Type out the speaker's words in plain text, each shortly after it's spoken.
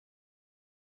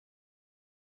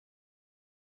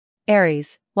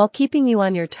Aries, while keeping you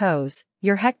on your toes,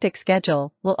 your hectic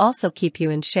schedule will also keep you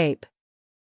in shape.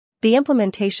 The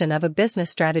implementation of a business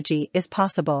strategy is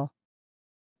possible.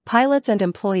 Pilots and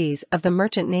employees of the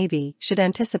Merchant Navy should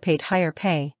anticipate higher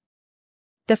pay.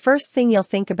 The first thing you'll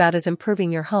think about is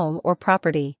improving your home or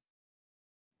property.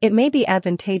 It may be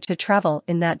advantageous to travel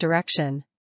in that direction.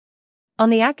 On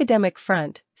the academic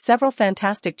front, several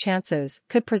fantastic chances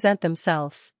could present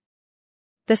themselves.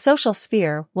 The social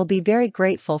sphere will be very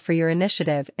grateful for your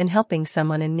initiative in helping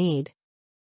someone in need.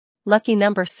 Lucky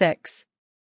number 6.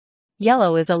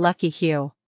 Yellow is a lucky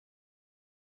hue.